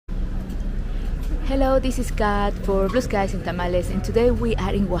Hello, this is Kat for Blue Skies and Tamales, and today we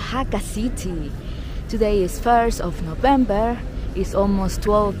are in Oaxaca City. Today is 1st of November. It's almost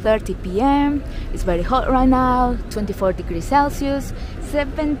 12:30 p.m. It's very hot right now, 24 degrees Celsius,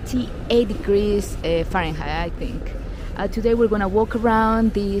 78 degrees Fahrenheit, I think. Today we're gonna walk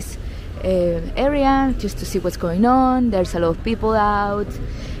around this area just to see what's going on. There's a lot of people out,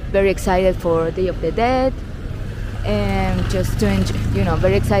 very excited for Day of the Dead, and just to enjoy,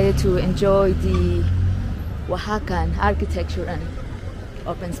 very excited to enjoy the Oaxacan architecture and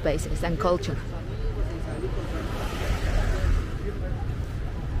open spaces and culture.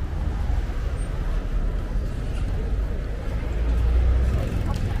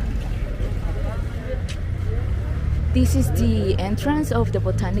 This is the entrance of the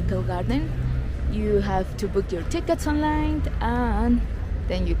botanical garden. You have to book your tickets online and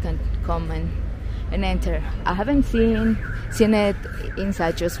then you can come and enter. I haven't seen it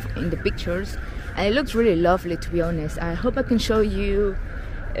inside, just in the pictures, and it looks really lovely, to be honest. I hope I can show you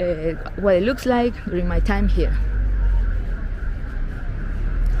what it looks like during my time here.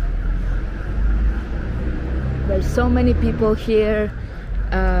 There's so many people here.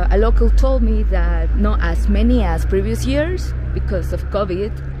 A local told me that not as many as previous years because of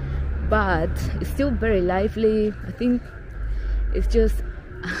COVID, but it's still very lively. I think it's just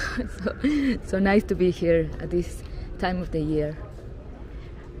so nice to be here at this time of the year.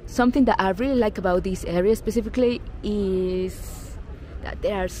 Something that I really like about this area specifically is that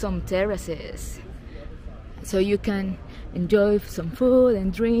there are some terraces, so you can enjoy some food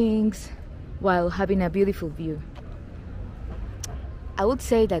and drinks while having a beautiful view. I would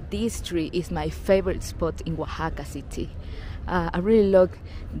say that this street is my favorite spot in Oaxaca City. I really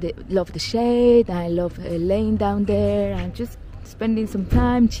love the shade. I love laying down there and just spending some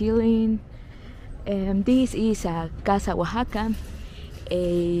time chilling. This is a Casa Oaxaca,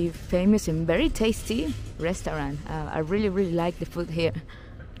 a famous and very tasty restaurant. I really like the food here.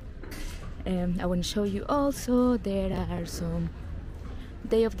 I want to show you also there are some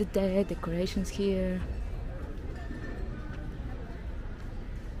Day of the Dead decorations here.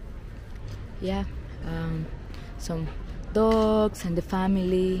 Yeah, some dogs and the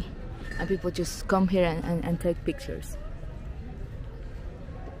family, and people just come here and take pictures.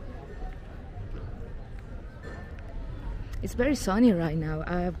 It's very sunny right now.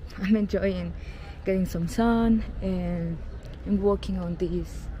 I'm enjoying getting some sun and walking on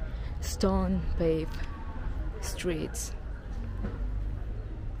these stone paved streets.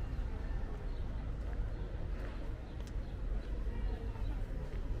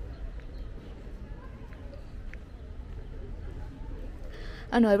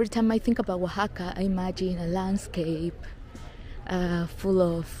 I know, every time I think about Oaxaca, I imagine a landscape full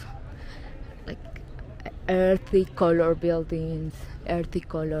of like earthy color buildings, earthy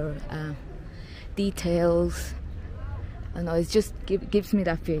color details. I know, it just gives me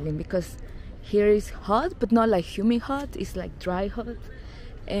that feeling, because here is hot, but not like humid hot. It's like dry hot,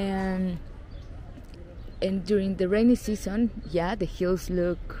 and during the rainy season, yeah, the hills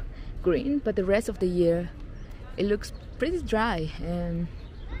look green, but the rest of the year it looks pretty dry. And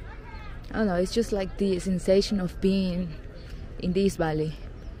I don't know, it's just like the sensation of being in this valley.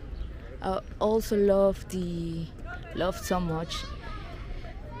 I also love so much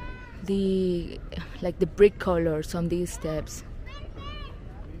the brick colors on these steps.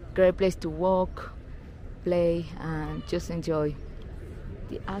 Great place to walk, play, and just enjoy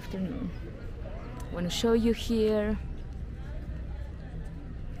the afternoon. I want to show you here.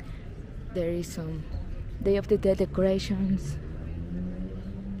 There is some Day of the Dead decorations.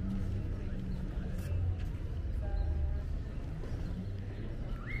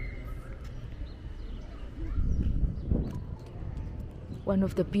 One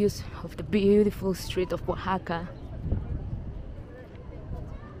of the views of the beautiful street of Oaxaca.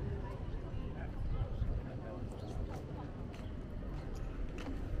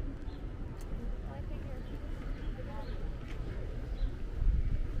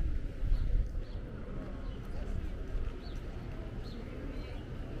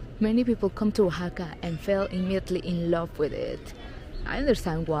 Many people come to Oaxaca and fell immediately in love with it. I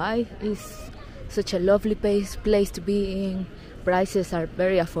understand why. It's such a lovely place to be in. Prices are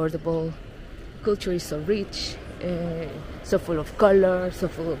very affordable. Culture is so rich, so full of color, so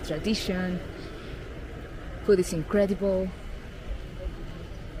full of tradition. Food is incredible.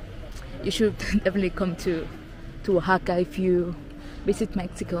 You should definitely come to Oaxaca if you visit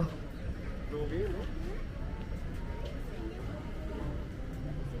Mexico.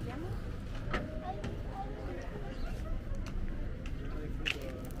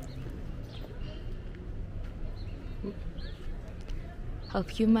 of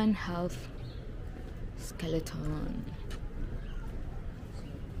human health skeleton.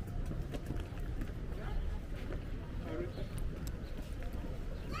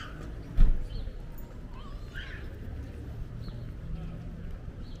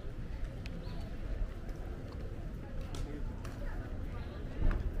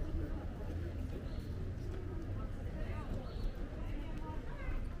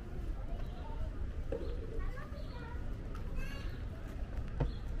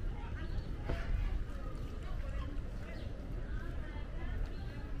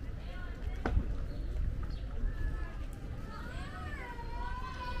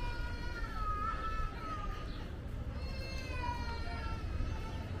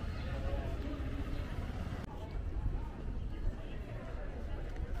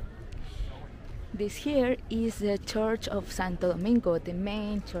 This here is the Church of Santo Domingo, the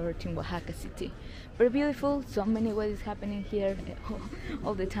main church in Oaxaca City. Very beautiful, so many weddings happening here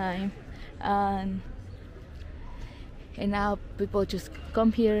all the time. And now people just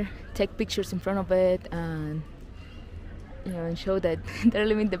come here, take pictures in front of it, and and show that they're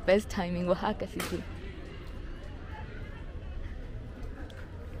living the best time in Oaxaca City.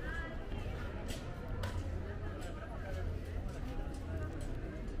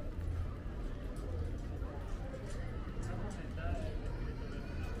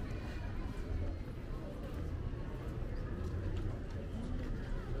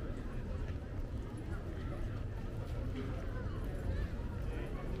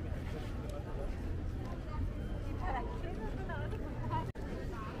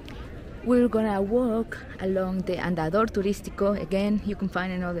 We're gonna walk along the Andador Turistico. Again, you can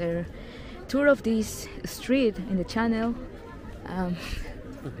find another tour of this street in the channel.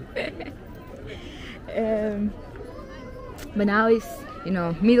 But now it's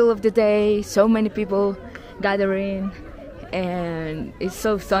middle of the day, so many people gathering, and it's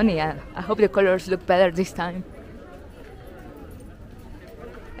so sunny. I hope the colors look better this time.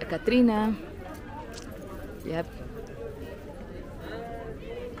 A Katrina, yep.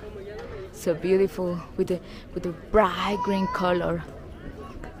 So beautiful with the bright green color.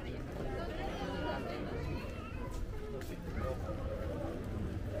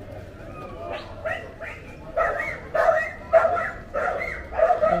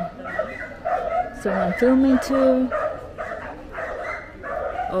 Someone filming too.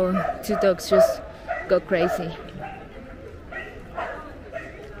 Oh, two dogs just go crazy.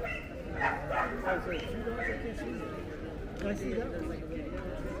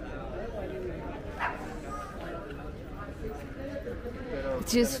 It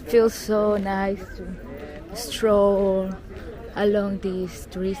just feels so nice to stroll along this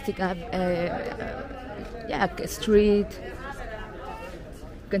touristic street.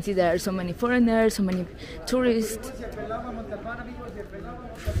 You can see there are so many foreigners, so many tourists.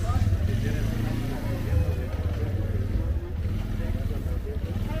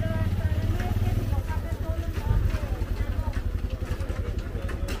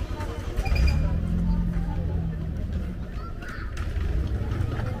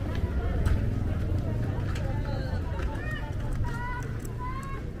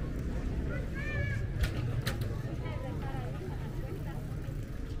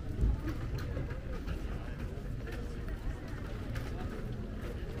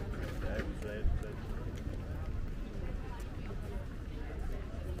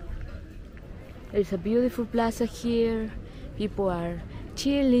 There's a beautiful plaza here. People are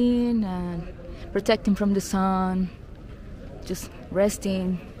chilling and protecting from the sun, just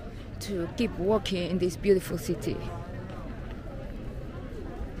resting to keep walking in this beautiful city.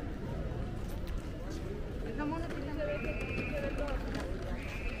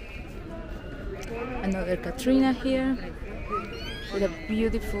 Another Katrina here with a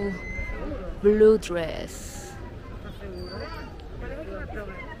beautiful blue dress.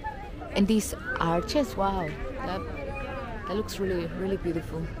 And these arches, wow, that looks really, really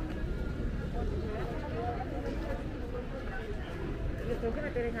beautiful.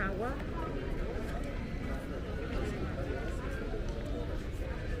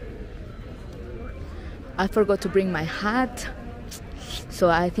 I forgot to bring my hat, so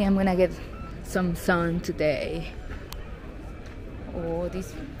I think I'm gonna get some sun today. Oh,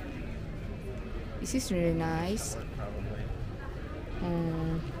 this is really nice.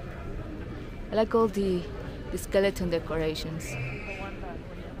 I like all the skeleton decorations.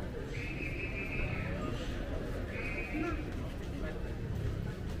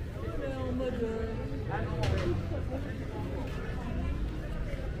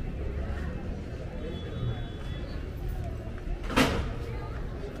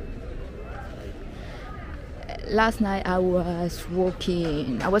 Last night I was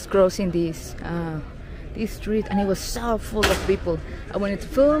crossing this this street, and it was so full of people. I wanted to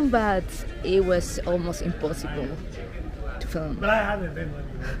film, but it was almost impossible to film. But I haven't been with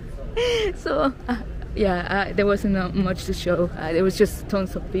you. So, there wasn't much to show. There was just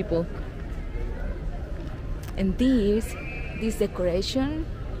tons of people. And this decoration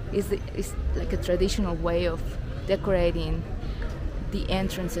is like a traditional way of decorating the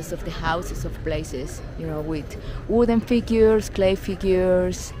entrances of the houses of places, you know, with wooden figures, clay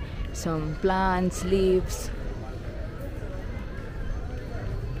figures, some plants, leaves.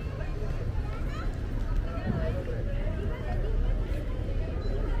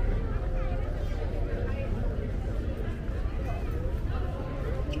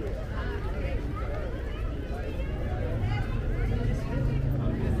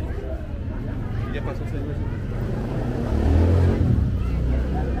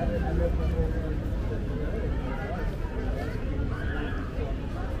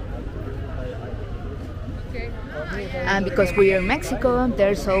 And because we are in Mexico,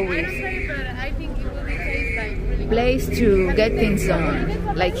 there's always place to get things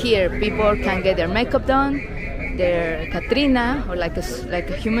done. Like here, people can get their makeup done, their Katrina, or like a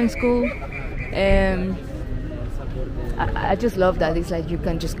human school. I just love that. It's like you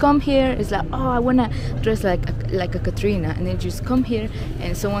can just come here. It's like, oh, I wanna dress like a Katrina, and then just come here,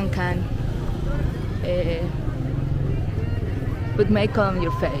 and someone can put makeup on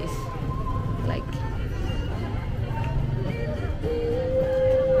your face, like.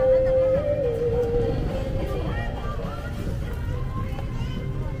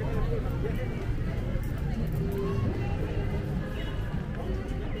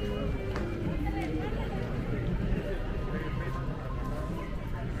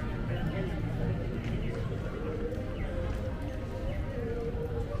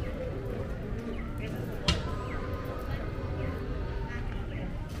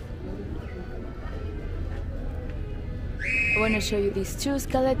 I want to show you these two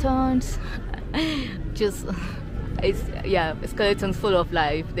skeletons. Skeletons full of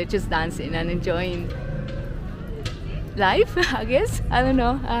life. They're just dancing and enjoying life, I guess. I don't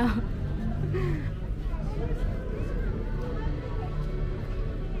know.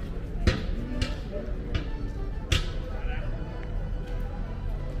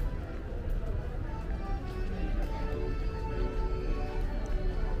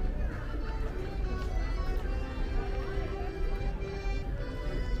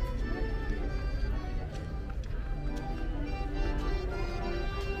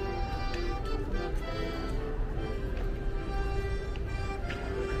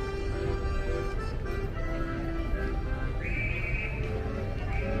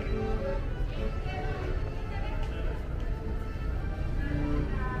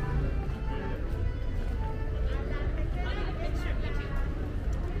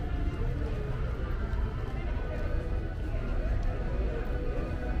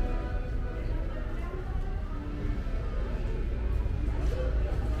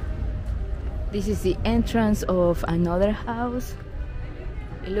 This is the entrance of another house.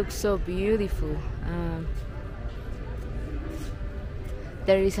 It looks so beautiful.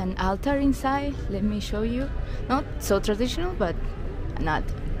 There is an altar inside. Let me show you. Not so traditional, but not.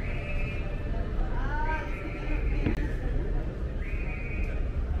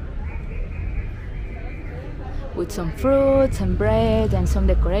 With some fruits and bread and some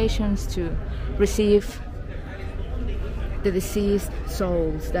decorations to receive the deceased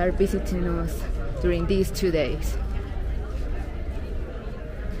souls that are visiting us during these 2 days.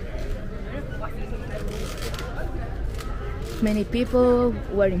 Many people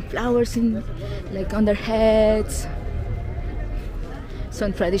wearing flowers on their heads,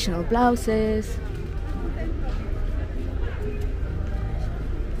 some traditional blouses.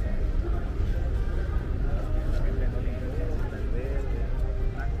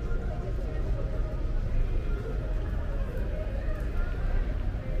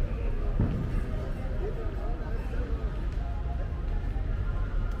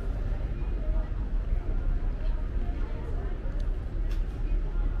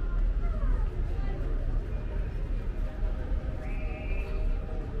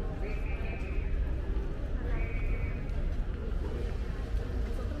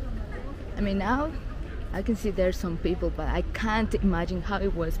 I mean, now I can see there's some people, but I can't imagine how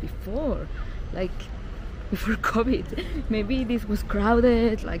it was before, like before COVID. Maybe this was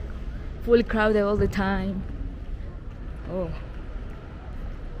crowded, like fully crowded all the time. Oh,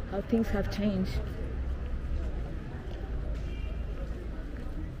 how things have changed.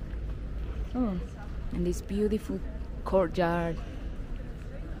 Oh, and this beautiful courtyard.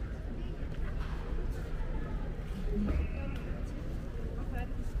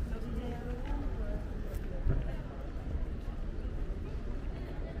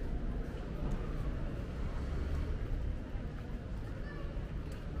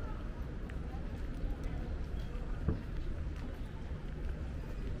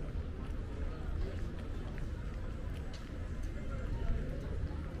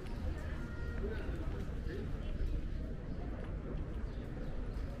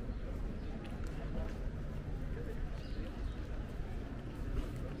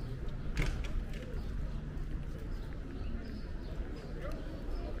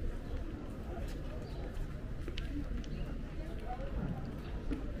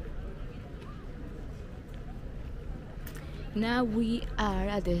 Now we are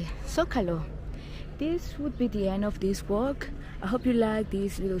at the Zocalo. This would be the end of this walk. I hope you like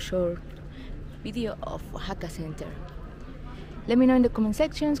this little short video of Oaxaca Center. Let me know in the comment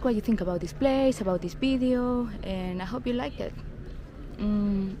sections what you think about this place, about this video, and I hope you like it.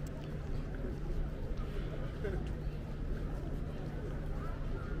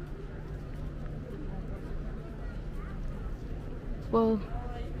 Well,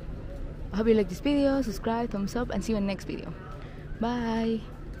 I hope you like this video, subscribe, thumbs up, and see you in the next video. Bye!